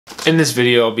In this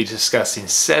video, I'll be discussing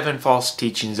 7 false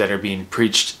teachings that are being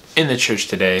preached in the church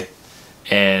today,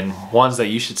 and ones that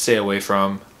you should stay away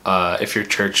from if your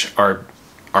church are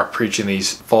preaching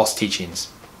these false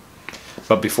teachings.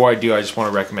 But before I do, I just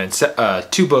want to recommend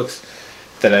 2 books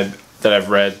that I've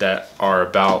read that are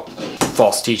about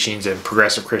false teachings and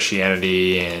progressive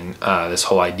Christianity and this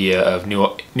whole idea of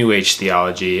New Age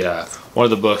theology. One of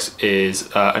the books is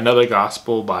Another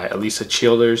Gospel by Alisa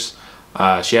Childers.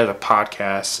 She has a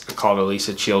podcast called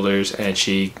Alisa Childers, and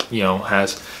she,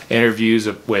 has interviews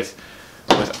with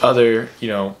other,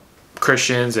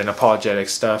 Christians and apologetic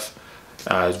stuff.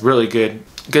 It's really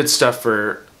good stuff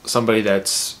for somebody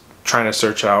that's trying to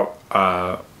search out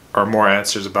or more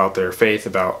answers about their faith,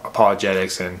 about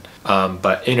apologetics. And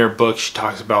but in her book, she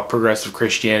talks about progressive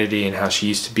Christianity and how she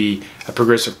used to be a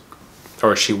progressive,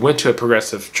 or she went to a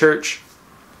progressive church,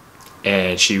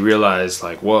 and she realized,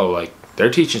 like, whoa, like,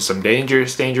 they're teaching some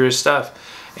dangerous stuff,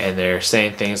 and they're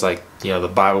saying things like,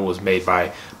 the Bible was made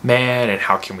by man, and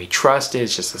how can we trust it?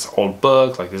 It's just this old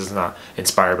book, like, this is not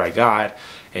inspired by God.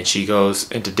 And she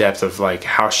goes into depth of, like,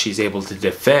 how she's able to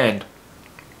defend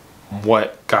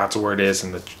what God's word is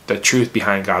and the truth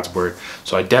behind God's word.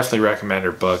 So I definitely recommend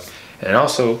her book. And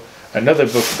also, another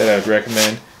book that I would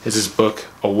recommend is this book,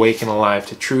 Awake and Alive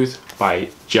to Truth by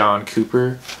John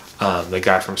Cooper, the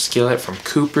guy from Skillet, from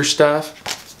Cooper Stuff.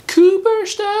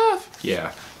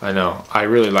 Yeah, I know. I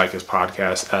really like his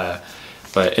podcast.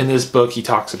 But in this book, he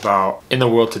talks about, in the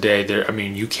world today,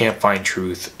 you can't find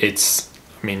truth.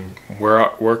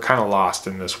 We're kind of lost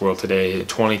in this world today. In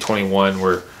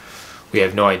 2021, we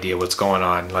have no idea what's going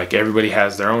on. Like, everybody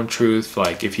has their own truth.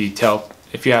 Like, if you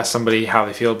ask somebody how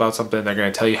they feel about something, they're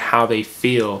going to tell you how they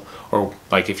feel. Or,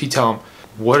 like, if you tell them,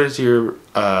 what is your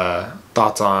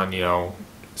thoughts on,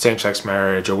 same-sex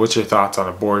marriage, or what's your thoughts on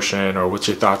abortion, or what's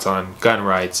your thoughts on gun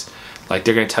rights, like,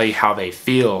 they're going to tell you how they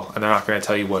feel, and they're not going to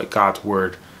tell you what God's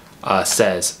word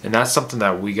says. And that's something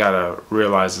that we got to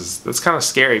realize that's kind of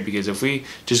scary, because if we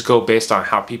just go based on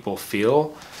how people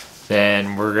feel,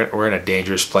 then we're in a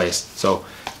dangerous place. So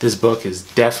this book is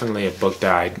definitely a book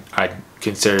that I'd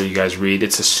consider you guys read.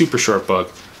 It's a super short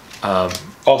book.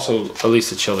 Also,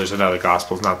 Alisa Childers, Another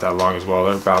Gospel, is not that long as well.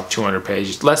 They're about 200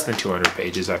 pages, less than 200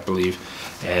 pages, I believe.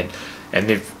 And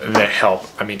they help.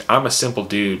 I'm a simple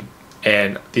dude,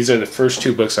 and these are the first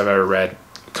 2 books I've ever read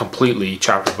completely,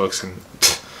 chapter books, and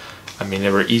they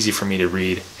were easy for me to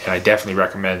read, and I definitely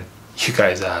recommend you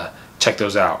guys check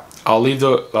those out. I'll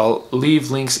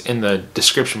leave links in the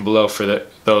description below for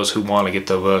those who want to get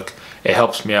the book. It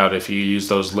helps me out if you use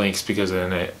those links, because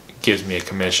then it gives me a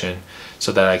commission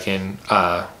so that I can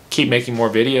keep making more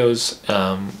videos,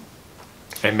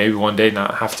 and maybe one day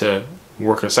not have to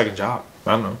work a second job.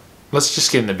 I don't know. Let's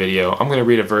just get in the video. I'm going to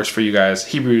read a verse for you guys.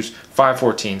 Hebrews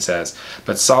 5:14 says,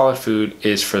 "But solid food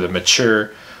is for the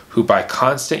mature, who by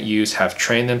constant use have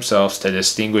trained themselves to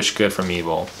distinguish good from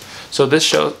evil." So this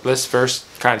verse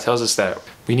kind of tells us that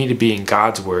we need to be in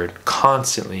God's word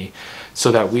constantly,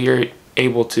 so that we are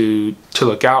able to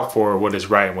look out for what is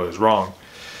right and what is wrong.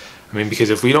 Because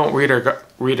if we don't read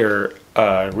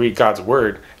God's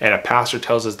word, and a pastor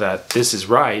tells us that this is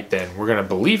right, then we're going to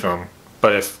believe him.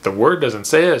 But if the word doesn't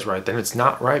say it's right, then it's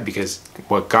not right, because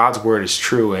what God's word is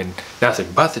true and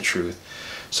nothing but the truth.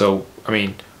 So,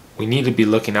 we need to be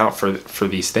looking out for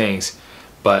these things.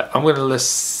 But I'm going to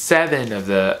list 7 of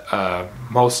the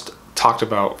most talked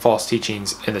about false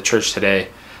teachings in the church today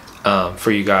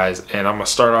for you guys. And I'm going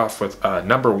to start off with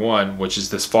number 1, which is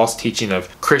this false teaching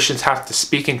of Christians have to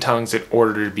speak in tongues in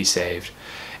order to be saved.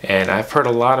 And I've heard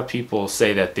a lot of people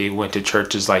say that they went to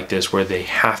churches like this where they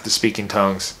have to speak in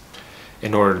tongues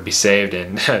in order to be saved,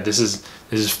 and this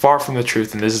is far from the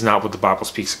truth, and this is not what the Bible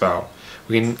speaks about.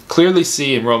 We can clearly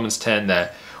see in Romans 10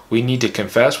 that we need to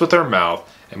confess with our mouth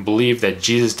and believe that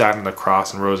Jesus died on the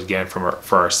cross and rose again for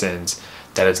our sins.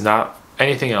 That is not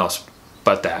anything else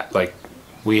but that.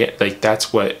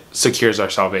 That's what secures our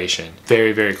salvation.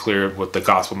 Very, very clear what the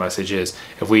gospel message is.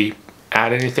 If we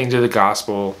add anything to the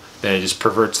gospel, then it just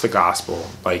perverts the gospel.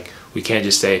 We can't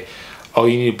just say, oh,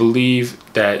 you need to believe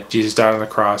that Jesus died on the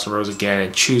cross and rose again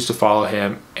and choose to follow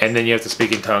him, and then you have to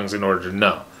speak in tongues in order to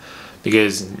know.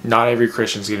 Because not every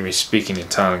Christian is going to be speaking in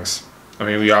tongues.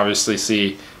 We obviously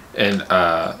see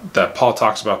that Paul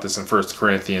talks about this in 1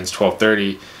 Corinthians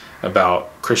 12:30 about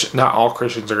not all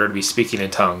Christians are going to be speaking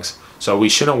in tongues. So we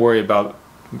shouldn't worry about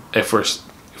if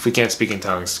we can't speak in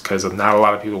tongues, because not a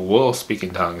lot of people will speak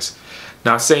in tongues.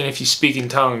 Not saying if you speak in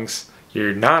tongues,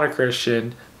 you're not a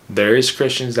Christian. There is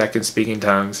Christians that can speak in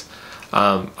tongues.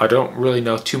 I don't really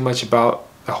know too much about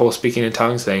the whole speaking in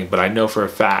tongues thing, but I know for a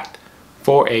fact,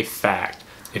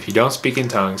 if you don't speak in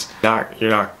tongues, you're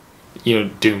not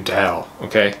doomed to hell.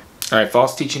 Okay. All right.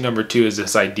 False teaching number 2 is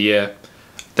this idea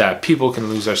that people can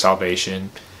lose their salvation.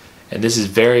 And this is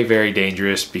very, very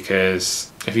dangerous,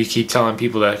 because if you keep telling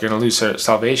people that you're going to lose their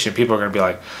salvation, people are going to be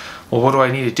like, well, what do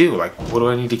I need to do? Like, what do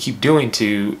I need to keep doing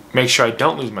to make sure I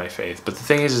don't lose my faith? But the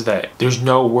thing is that there's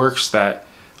no works that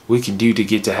we can do to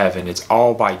get to heaven. It's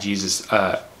all by Jesus,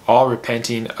 all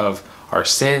repenting of our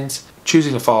sins,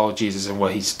 choosing to follow Jesus and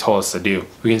what he's told us to do.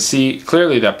 We can see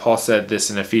clearly that Paul said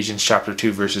this in Ephesians chapter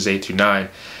 2, verses 8 through 9,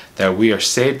 that we are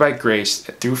saved by grace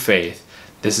through faith.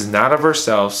 This is not of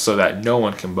ourselves, so that no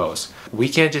one can boast. We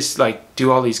can't just like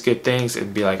do all these good things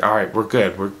and be like, all right, we're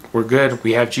good. We're good.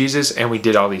 We have Jesus and we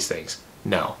did all these things.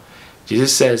 No.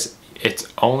 Jesus says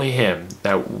it's only him,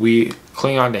 that we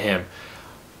cling on to him.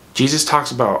 Jesus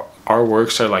talks about our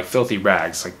works are like filthy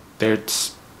rags. Like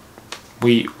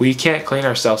we can't clean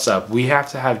ourselves up. We have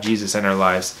to have Jesus in our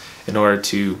lives in order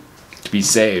to be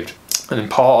saved. And then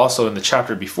Paul also in the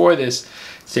chapter before this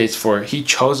states, for he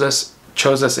chose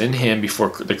us in him before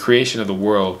the creation of the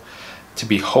world to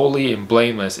be holy and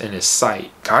blameless in his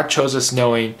sight. God chose us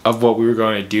knowing of what we were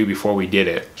going to do before we did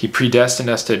it. He predestined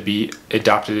us to be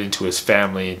adopted into his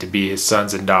family and to be his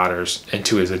sons and daughters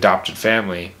into his adopted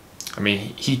family. I mean,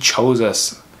 he chose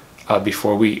us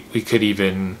before we could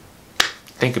even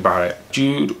think about it.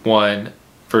 Jude 1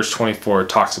 verse 24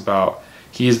 talks about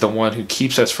he is the one who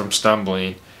keeps us from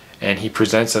stumbling, and he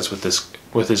presents us with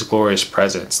his glorious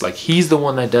presence. Like, he's the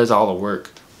one that does all the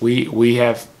work.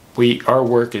 Our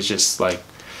work is just like,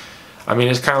 I mean,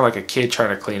 it's kind of like a kid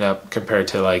trying to clean up compared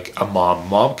to like a mom.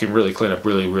 Mom can really clean up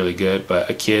really, really good, but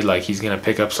a kid, like, he's going to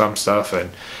pick up some stuff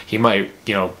and he might,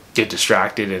 get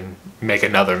distracted and make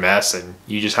another mess, and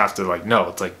you just have to like, no,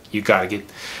 it's like, you got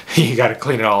to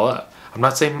clean it all up. I'm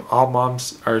not saying all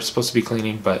moms are supposed to be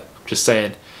cleaning, but I'm just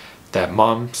saying that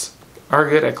moms are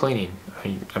good at cleaning.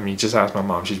 I mean, just ask my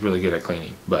mom. She's really good at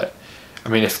cleaning. But, I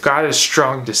mean, if God is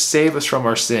strong to save us from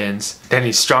our sins, then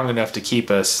he's strong enough to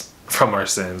keep us from our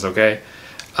sins, okay?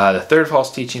 The third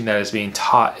false teaching that is being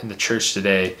taught in the church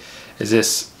today is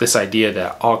this idea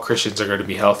that all Christians are going to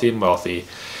be healthy and wealthy.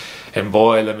 And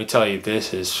boy, let me tell you,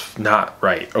 this is not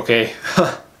right, okay?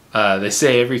 They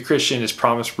say every Christian is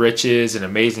promised riches and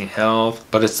amazing health,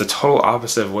 but it's the total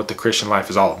opposite of what the Christian life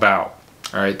is all about.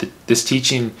 All right, this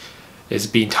teaching is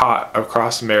being taught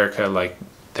across America, like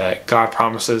that God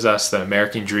promises us the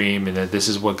American dream and that this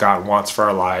is what God wants for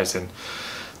our lives, and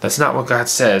that's not what God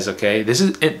says, okay? This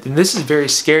is very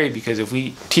scary, because if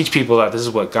we teach people that this is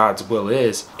what God's will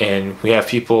is, and we have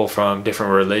people from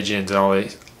different religions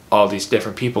and all these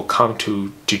different people come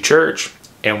to church,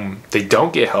 and they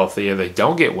don't get healthy or they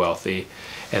don't get wealthy,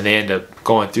 and they end up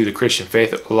going through the Christian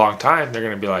faith a long time, they're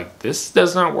going to be like, this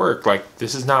does not work. Like,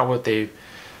 this is not what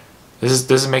this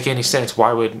doesn't make any sense.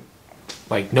 Why would,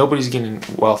 like, nobody's getting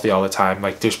wealthy all the time.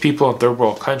 Like, there's people in third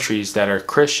world countries that are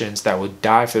Christians that would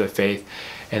die for the faith,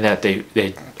 and that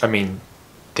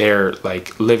they're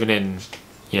like living in,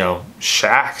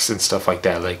 shacks and stuff like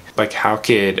that. Like how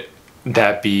could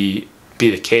that be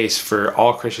the case for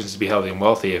all Christians to be healthy and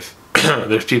wealthy if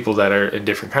there's people that are in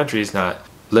different countries not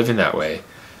living that way?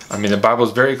 I mean, the Bible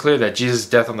is very clear that Jesus'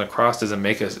 death on the cross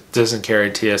doesn't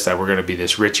guarantee us that we're going to be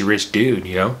this richy rich dude,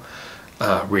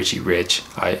 richy rich.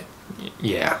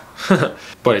 Yeah.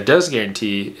 But it does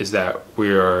guarantee is that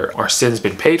our sin's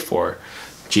been paid for.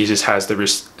 Jesus has the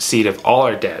receipt of all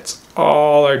our debts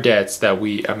that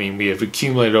we have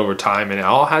accumulated over time, and it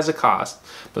all has a cost.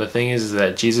 But the thing is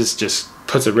that Jesus just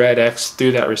puts a red X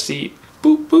through that receipt,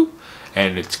 boop, boop,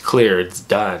 and it's clear, it's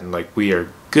done. Like, we are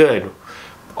good.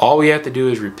 All we have to do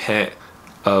is repent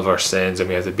of our sins, and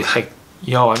we have to be like,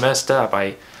 I messed up.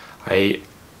 I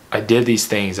did these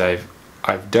things.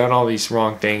 I've done all these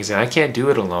wrong things, and I can't do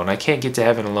it alone. I can't get to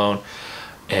heaven alone.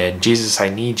 And Jesus, I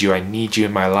need you. I need you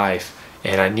in my life.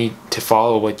 And I need to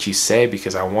follow what you say,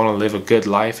 because I want to live a good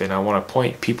life and I want to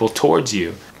point people towards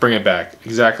you. Bring it back.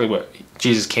 Exactly what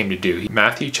Jesus came to do.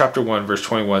 Matthew chapter 1 verse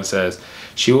 21 says,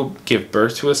 she will give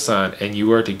birth to a son, and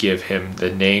you are to give him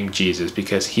the name Jesus,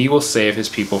 because he will save his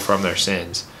people from their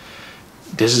sins.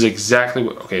 This is exactly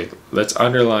what, okay, let's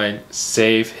underline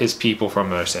save his people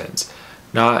from their sins.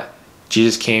 Not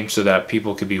Jesus came so that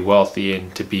people could be wealthy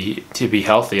and to be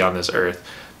healthy on this earth,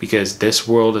 because this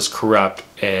world is corrupt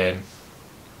and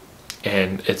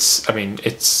it's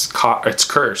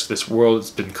cursed. This world has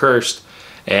been cursed,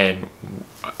 and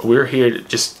we're here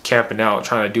just camping out,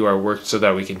 trying to do our work so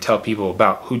that we can tell people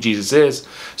about who Jesus is,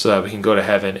 so that we can go to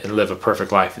heaven and live a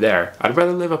perfect life there. I'd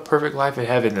rather live a perfect life in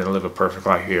heaven than live a perfect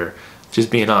life here,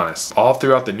 just being honest. All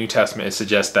throughout the New Testament, it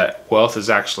suggests that wealth is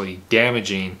actually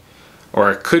damaging,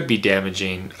 or it could be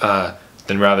damaging,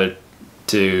 than rather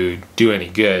to do any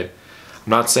good. I'm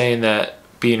not saying that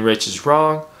being rich is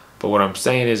wrong, but what I'm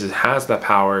saying is it has the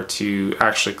power to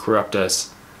actually corrupt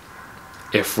us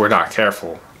if we're not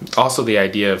careful. Also, the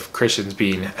idea of Christians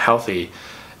being healthy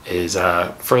is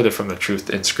further from the truth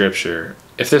in Scripture.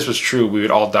 If this was true, we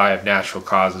would all die of natural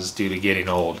causes due to getting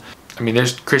old. I mean,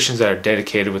 there's Christians that are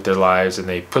dedicated with their lives, and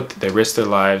they risk their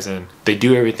lives, and they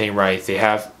do everything right.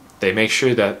 They make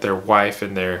sure that their wife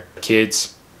and their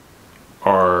kids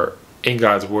are in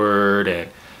God's word, and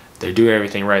they're doing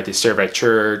everything right. They serve at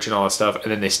church and all that stuff,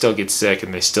 and then they still get sick,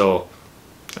 and they still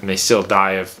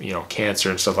die of, you know, cancer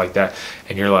and stuff like that.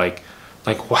 And you're like,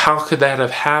 well, how could that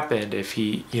have happened if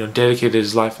he, you know, dedicated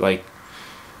his life? Like,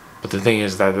 but the thing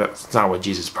is that that's not what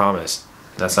Jesus promised.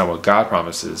 That's not what God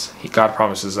promises. God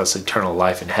promises us eternal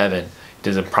life in heaven. He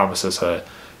doesn't promise us a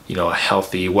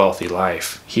healthy, wealthy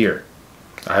life here.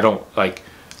 I don't like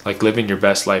living your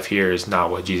best life here is not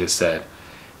what Jesus said.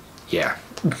 Yeah.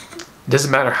 It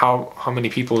doesn't matter how many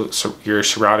people you're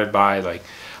surrounded by, like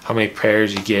how many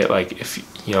prayers you get. Like if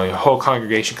you know your whole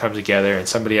congregation comes together and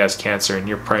somebody has cancer and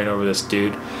you're praying over this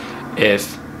dude,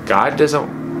 if God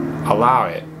doesn't allow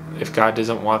it, if God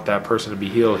doesn't want that person to be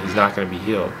healed, he's not going to be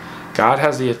healed. God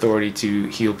has the authority to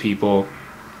heal people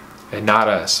and not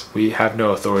us. We have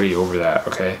no authority over that,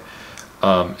 okay?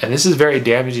 And this is very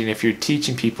damaging if you're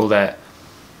teaching people that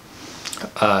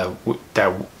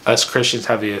that us Christians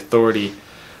have the authority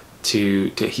to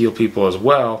heal people as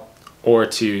well, or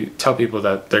to tell people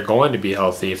that they're going to be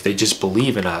healthy if they just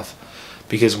believe enough.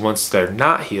 Because once they're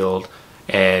not healed,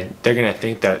 and they're going to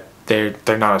think that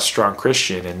they're not a strong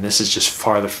Christian, and this is just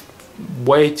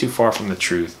way too far from the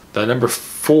truth. The number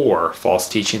 4 false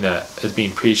teaching that is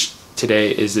being preached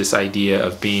today is this idea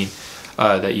of being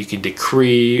that you can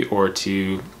decree or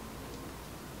to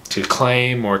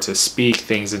claim or to speak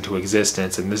things into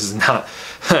existence. And this is not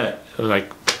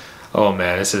like, oh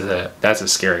man, that's a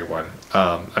scary one.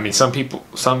 I mean,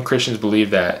 some Christians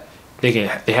believe that they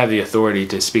have the authority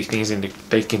to speak things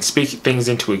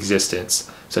into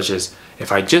existence, such as,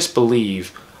 if I just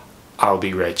believe I'll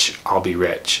be rich, I'll be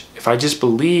rich. If I just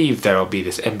believe that I'll be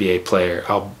this NBA player,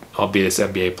 I'll be this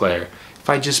NBA player. If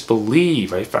I just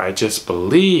believe, and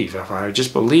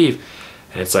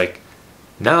it's like,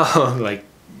 no,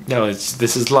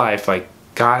 this is life. Like,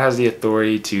 God has the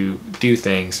authority to do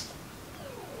things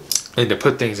and to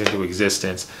put things into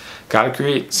existence. God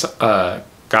can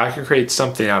create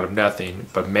something out of nothing,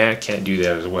 but man can't do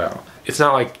that as well. It's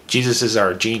not like Jesus is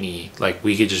our genie. Like,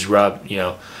 we could just rub,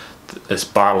 this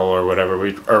bottle or whatever,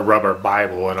 or rub our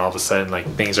Bible, and all of a sudden, like,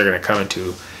 things are going to come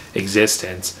into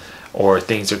existence, or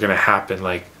things are going to happen,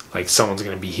 like someone's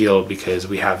going to be healed because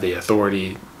we have the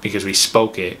authority, because we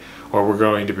spoke it, or we're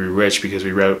going to be rich because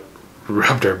we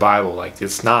rubbed our Bible. Like,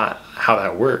 it's not how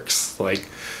that works. Like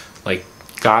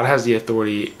God has the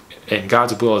authority, and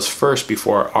God's will is first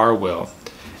before our will.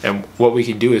 And what we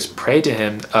can do is pray to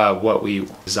Him what we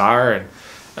desire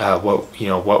and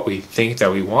what we think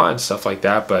that we want and stuff like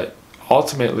that. But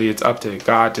ultimately, it's up to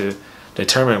God to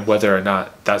determine whether or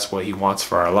not that's what He wants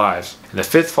for our lives. And the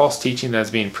 5th false teaching that's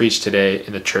being preached today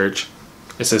in the church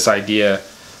is this idea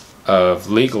of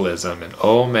legalism. And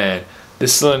oh man,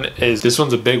 this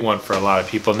one's a big one for a lot of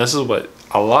people. And this is what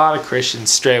a lot of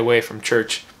Christians stray away from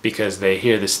church, because they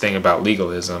hear this thing about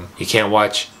legalism. You can't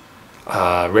watch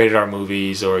rated R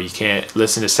movies, or you can't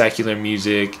listen to secular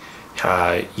music.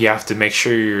 You have to make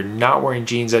sure you're not wearing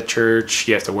jeans at church.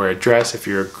 You have to wear a dress if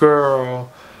you're a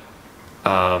girl.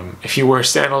 If you wear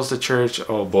sandals to church,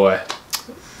 oh boy,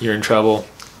 you're in trouble.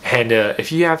 And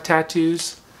if you have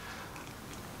tattoos,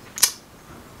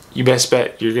 you best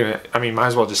bet might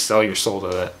as well just sell your soul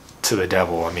to the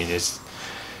devil. I mean,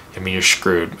 you're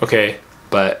screwed. Okay.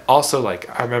 But also, like,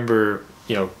 I remember,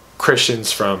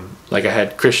 Christians I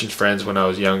had Christian friends when I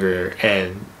was younger,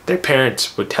 and their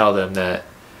parents would tell them that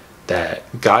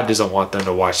God doesn't want them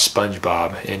to watch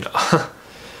SpongeBob, and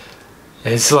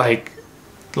it's like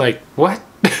what?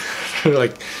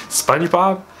 Like,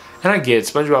 SpongeBob? And I get it,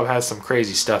 SpongeBob has some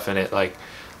crazy stuff in it,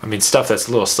 stuff that's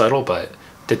a little subtle, but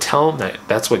to tell them that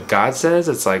that's what God says,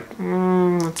 it's like,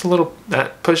 it's a little,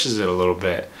 that pushes it a little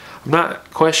bit. I'm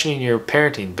not questioning your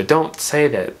parenting, but don't say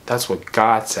that that's what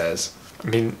God says. I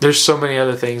mean, there's so many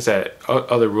other things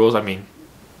other rules. I mean,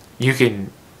 you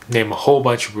can name a whole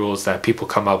bunch of rules that people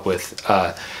come up with.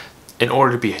 In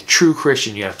order to be a true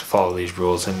Christian, you have to follow these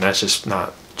rules, and that's just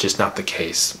not the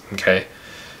case. Okay.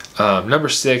 Number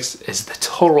 6 is the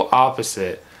total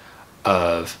opposite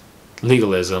of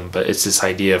legalism, but it's this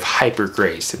idea of hyper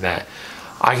grace, and that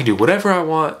I can do whatever I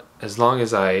want as long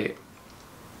as I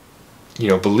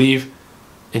believe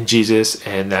in Jesus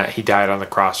and that He died on the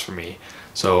cross for me.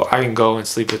 So I can go and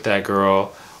sleep with that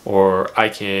girl, or I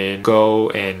can go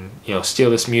and, you know, steal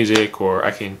this music, or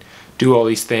I can do all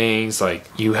these things. Like,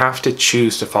 you have to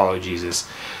choose to follow Jesus.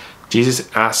 Jesus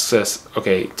asks us,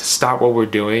 okay, to stop what we're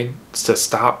doing, to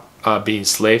stop being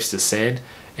slaves to sin,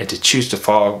 and to choose to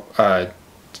follow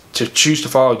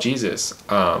Jesus.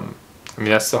 I mean,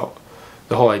 that's the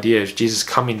whole idea of Jesus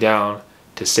coming down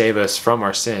to save us from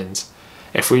our sins.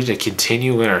 If we to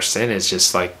continue in our sin, is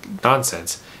just like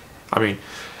nonsense. I mean,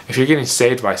 if you're getting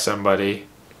saved by somebody,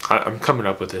 I'm coming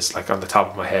up with this like on the top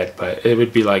of my head, but it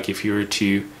would be like if you were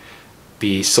to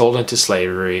be sold into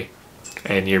slavery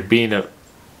and you're being a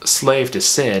slave to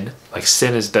sin, like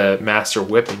sin is the master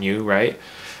whipping you, right?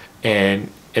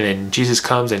 And then Jesus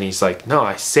comes and he's like, no,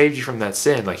 I saved you from that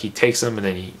sin. Like, he takes them and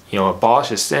then he, you know,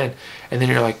 abolishes sin. And then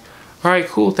you're like, all right,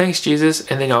 cool, thanks, Jesus.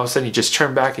 And then all of a sudden you just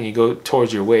turn back and you go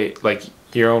towards your way, like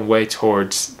your own way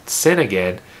towards sin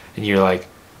again. And you're like,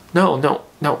 no.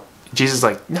 Jesus is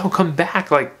like, no, come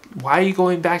back. Like, why are you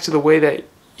going back to the way that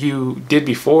you did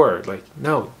before? Like,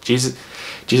 no, Jesus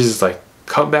is like,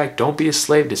 come back. Don't be a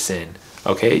slave to sin.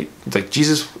 Okay. It's like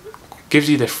Jesus gives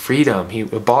you the freedom. He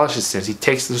abolishes sins. He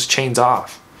takes those chains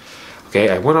off. Okay.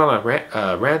 I went on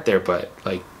a rant there, but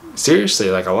like, seriously,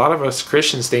 like, a lot of us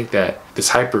Christians think that this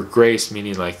hyper grace,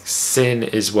 meaning like sin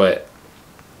is what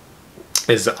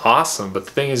is awesome. But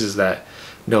the thing is that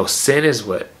no, sin is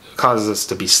what causes us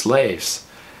to be slaves.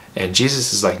 And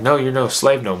Jesus is like, no, you're no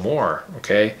slave no more.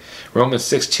 Okay. Romans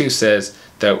 6:2 says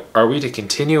that, are we to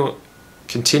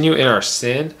continue in our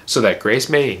sin so that grace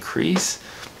may increase?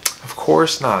 Of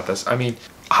course not. That's, I mean,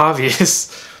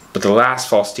 obvious. But the last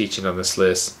false teaching on this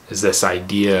list is this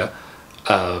idea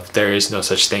of there is no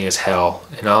such thing as hell.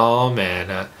 And oh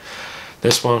man,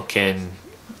 this one can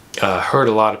hurt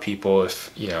a lot of people,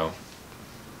 if, you know,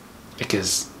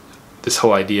 because this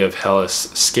whole idea of hell is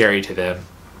scary to them.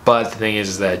 But the thing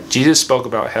is that Jesus spoke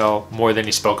about hell more than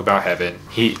he spoke about heaven.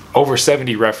 He over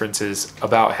 70 references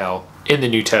about hell in the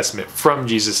New Testament from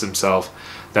Jesus himself.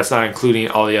 That's not including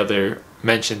all the other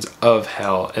mentions of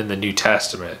hell in the New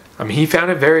Testament. I mean, he found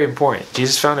it very important.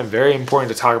 Jesus found it very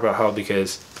important to talk about hell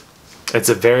because it's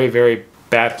a very, very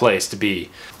bad place to be.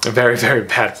 A very, very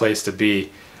bad place to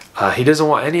be. He doesn't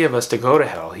want any of us to go to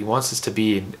hell. He wants us to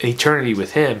be in eternity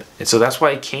with him. And so that's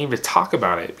why he came to talk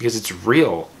about it, because it's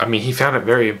real. I mean, he found it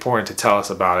very important to tell us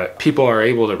about it. People are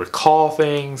able to recall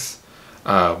things,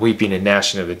 weeping and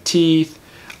gnashing of the teeth.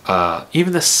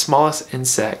 Even the smallest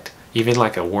insect, even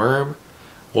like a worm,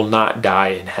 will not die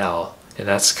in hell. And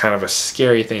that's kind of a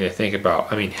scary thing to think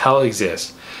about. I mean, hell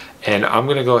exists. And I'm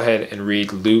going to go ahead and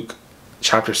read Luke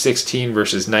chapter 16,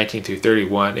 verses 19 through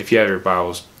 31. If you have your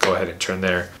Bibles, go ahead and turn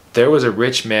there. There was a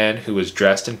rich man who was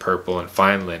dressed in purple and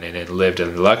fine linen and lived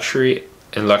in luxury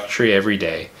every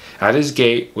day. At his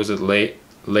gate was laid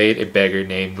a beggar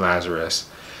named Lazarus,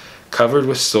 covered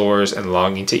with sores and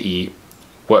longing to eat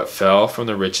what fell from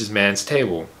the rich man's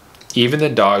table. Even the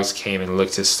dogs came and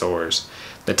licked his sores.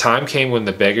 The time came when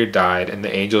the beggar died, and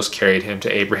the angels carried him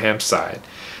to Abraham's side.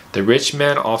 The rich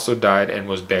man also died and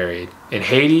was buried. In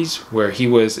Hades, where he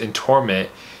was in torment,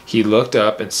 he looked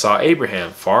up and saw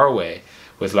Abraham far away,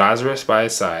 with Lazarus by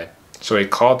his side. So he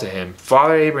called to him,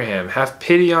 Father Abraham, have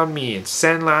pity on me, and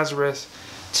send Lazarus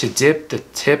to dip the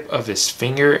tip of his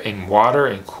finger in water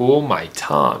and cool my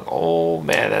tongue. Oh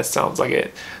man, that sounds like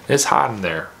it. It's hot in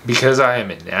there, because I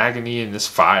am in agony in this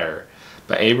fire.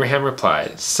 But Abraham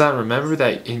replied, Son, remember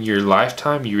that in your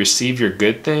lifetime you received your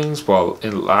good things, while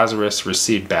Lazarus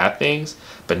received bad things.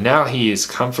 But now he is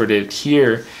comforted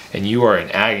here, and you are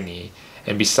in agony.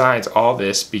 And besides all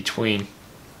this, between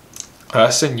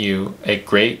us and you, a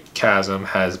great chasm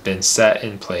has been set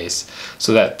in place,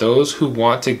 so that those who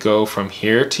want to go from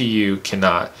here to you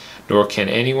cannot, nor can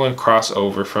anyone cross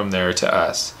over from there to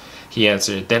us. He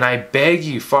answered, Then I beg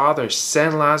you, Father,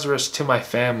 send Lazarus to my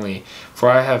family, for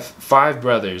I have 5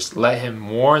 brothers. Let him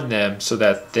warn them, so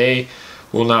that they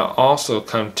will not also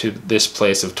come to this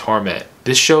place of torment.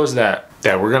 This shows that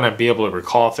we're going to be able to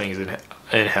recall things in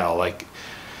hell. Like,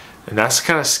 and that's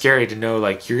kind of scary to know,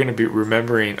 like, you're going to be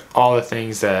remembering all the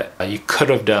things that you could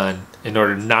have done in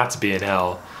order not to be in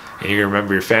hell. And you're going to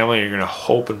remember your family, and you're going to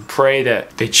hope and pray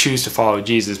that they choose to follow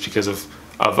Jesus because of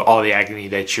all the agony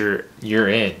that you're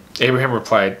in. Abraham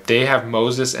replied, They have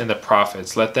Moses and the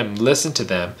prophets. Let them listen to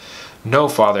them. No,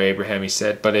 Father Abraham, he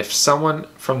said, but if someone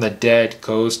from the dead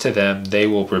goes to them, they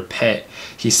will repent.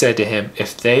 He said to him,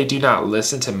 If they do not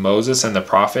listen to Moses and the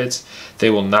prophets, they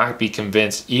will not be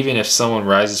convinced, even if someone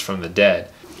rises from the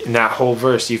dead. In that whole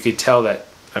verse, you could tell that,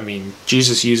 I mean,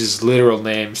 Jesus uses literal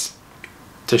names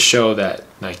to show that,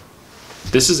 like,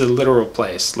 This is a literal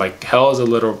place. Like, hell is a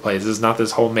literal place. This is not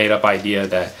this whole made up idea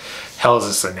that hell is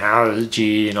this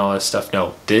analogy and all this stuff.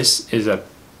 No, this is a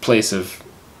place of,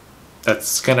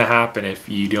 that's going to happen if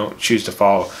you don't choose to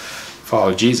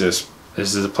follow Jesus.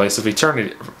 This is a place of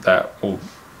eternity that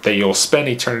you'll spend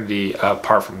eternity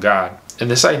apart from God. And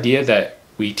this idea that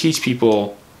we teach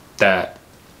people that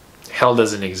hell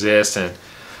doesn't exist and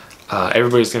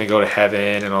everybody's going to go to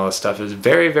heaven and all this stuff is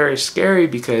very, very scary,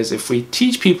 because if we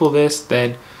teach people this,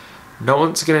 then no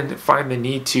one's going to find the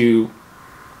need to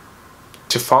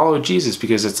follow Jesus,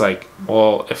 because it's like,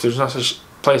 well, if there's no such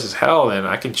place as hell, then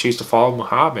I can choose to follow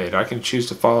Muhammad. I can choose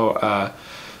to follow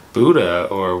Buddha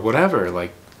or whatever.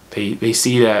 Like, they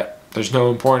see that there's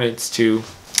no importance to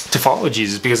follow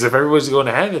Jesus, because if everybody's going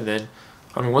to heaven, then,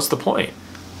 I mean, what's the point?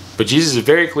 But Jesus is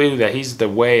very clear that he's the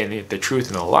way and the truth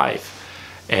and the life.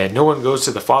 And no one goes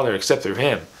to the Father except through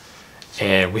him.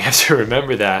 And we have to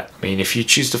remember that. I mean, if you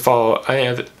choose to follow,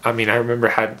 I remember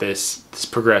having this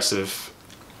progressive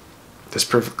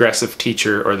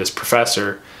teacher, or this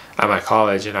professor at my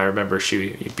college, and I remember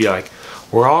she'd be like,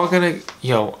 we're all gonna,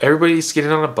 everybody's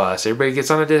getting on a bus, everybody gets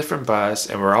on a different bus,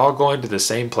 and we're all going to the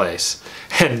same place.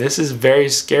 And this is very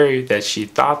scary that she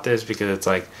thought this, because it's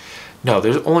like, no,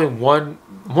 there's only one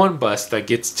bus that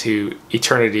gets to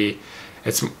eternity.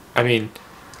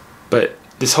 But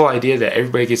this whole idea that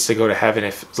everybody gets to go to heaven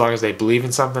as long as they believe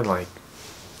in something, like,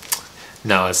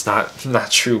 no, it's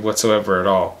not true whatsoever at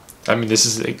all. I mean, this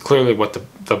is clearly what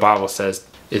the Bible says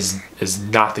is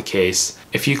not the case.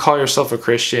 If you call yourself a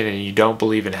Christian and you don't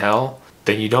believe in hell,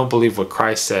 then you don't believe what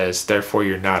Christ says. Therefore,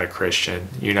 you're not a Christian.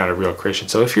 You're not a real Christian.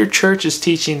 So if your church is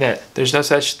teaching that there's no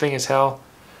such thing as hell,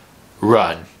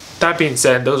 run. That being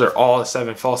said, those are all the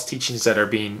 7 false teachings that are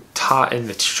being taught in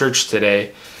the church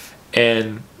today.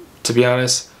 And to be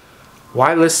honest,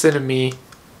 why listen to me?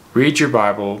 Read your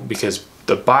Bible, because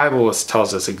the Bible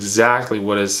tells us exactly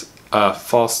what is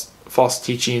false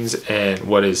teachings and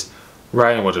what is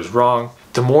right and what is wrong.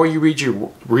 The more you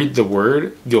read the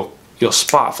Word, you'll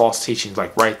spot false teachings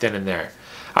like right then and there.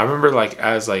 I remember, like,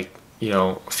 as a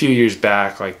few years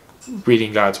back, like,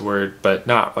 reading God's Word, but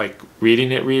not like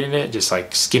reading it, just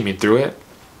like skimming through it.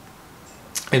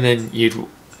 And then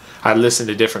I'd listen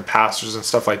to different pastors and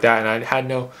stuff like that, and I had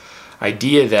no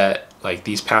idea that, like,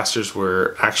 these pastors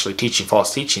were actually teaching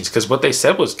false teachings, because what they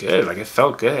said was good. Like, it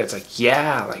felt good. It's like,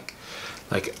 yeah, like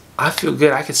I feel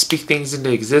good. I can speak things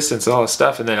into existence and all this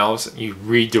stuff. And then all of a sudden you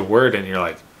read the Word and you're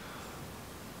like,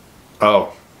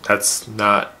 oh, it's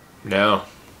not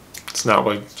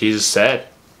what Jesus said.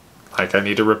 Like, I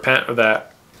need to repent of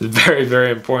that. It's very,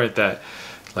 very important that,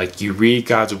 like, you read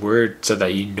God's Word so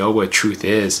that you know what truth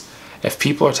is. If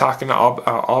people are talking to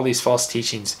all these false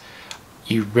teachings,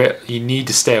 you need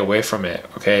to stay away from it,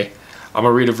 okay? I'm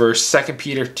going to read a verse. 2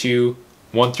 Peter 2,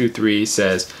 1-3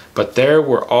 says, "But there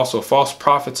were also false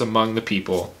prophets among the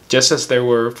people, just as there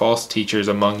were false teachers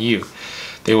among you.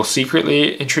 They will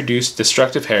secretly introduce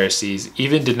destructive heresies,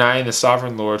 even denying the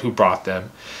sovereign Lord who brought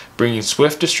them. Bringing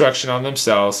swift destruction on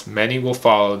themselves, many will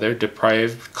follow their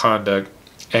depraved conduct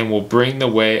and will bring the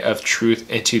way of truth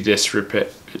into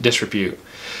disrepute.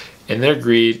 In their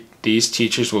greed, these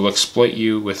teachers will exploit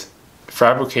you with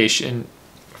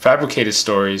fabricated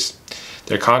stories.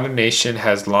 Their condemnation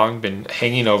has long been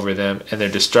hanging over them, and their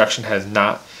destruction has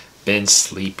not been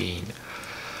sleeping."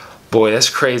 Boy, that's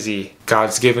crazy.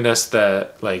 God's given us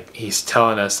he's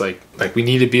telling us, like we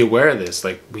need to be aware of this.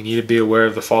 Like, we need to be aware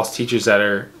of the false teachers that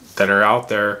are out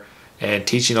there and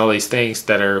teaching all these things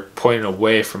that are pointing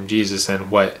away from Jesus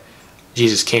and what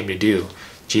Jesus came to do.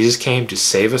 Jesus came to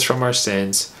save us from our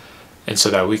sins, and so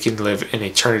that we can live in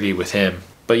eternity with him.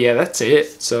 But yeah, that's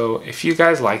it. So if you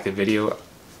guys like the video,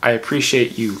 I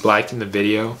appreciate you liking the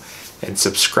video and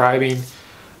subscribing.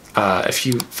 If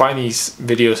you find these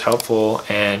videos helpful,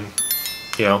 and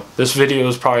this video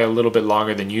is probably a little bit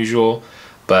longer than usual,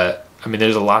 but I mean,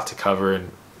 there's a lot to cover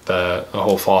in the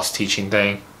whole false teaching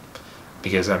thing,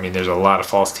 because I mean, there's a lot of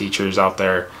false teachers out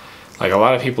there. Like, a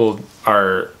lot of people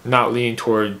are not leaning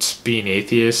towards being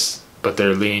atheists, but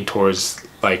they're leaning towards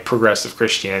like progressive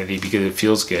Christianity because it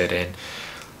feels good,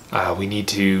 and we need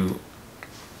to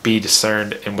be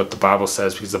discerned in what the Bible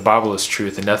says, because the Bible is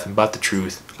truth and nothing but the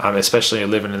truth. Especially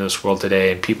living in this world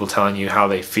today and people telling you how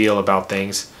they feel about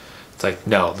things. It's like,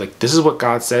 no, like, this is what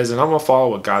God says, and I'm gonna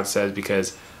follow what God says,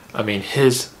 because I mean,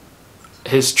 his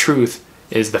truth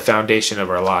is the foundation of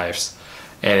our lives,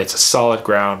 and it's a solid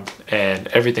ground, and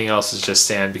everything else is just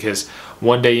sand, because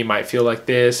one day you might feel like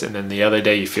this and then the other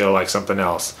day you feel like something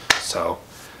else. So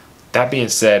that being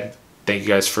said, thank you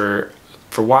guys for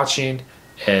watching,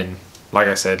 and like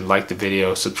I said, like the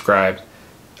video, subscribe.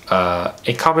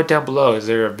 And comment down below, is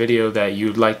there a video that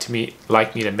you'd like me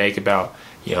to make about,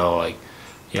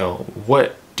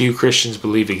 what do Christians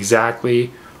believe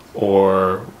exactly,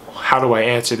 or how do I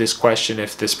answer this question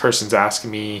if this person's asking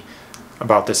me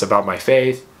about this about my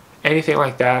faith, anything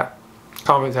like that.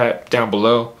 Comment that down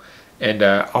below, and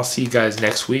I'll see you guys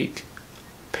next week.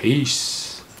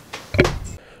 Peace.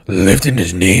 Lifting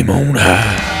his name on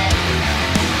high.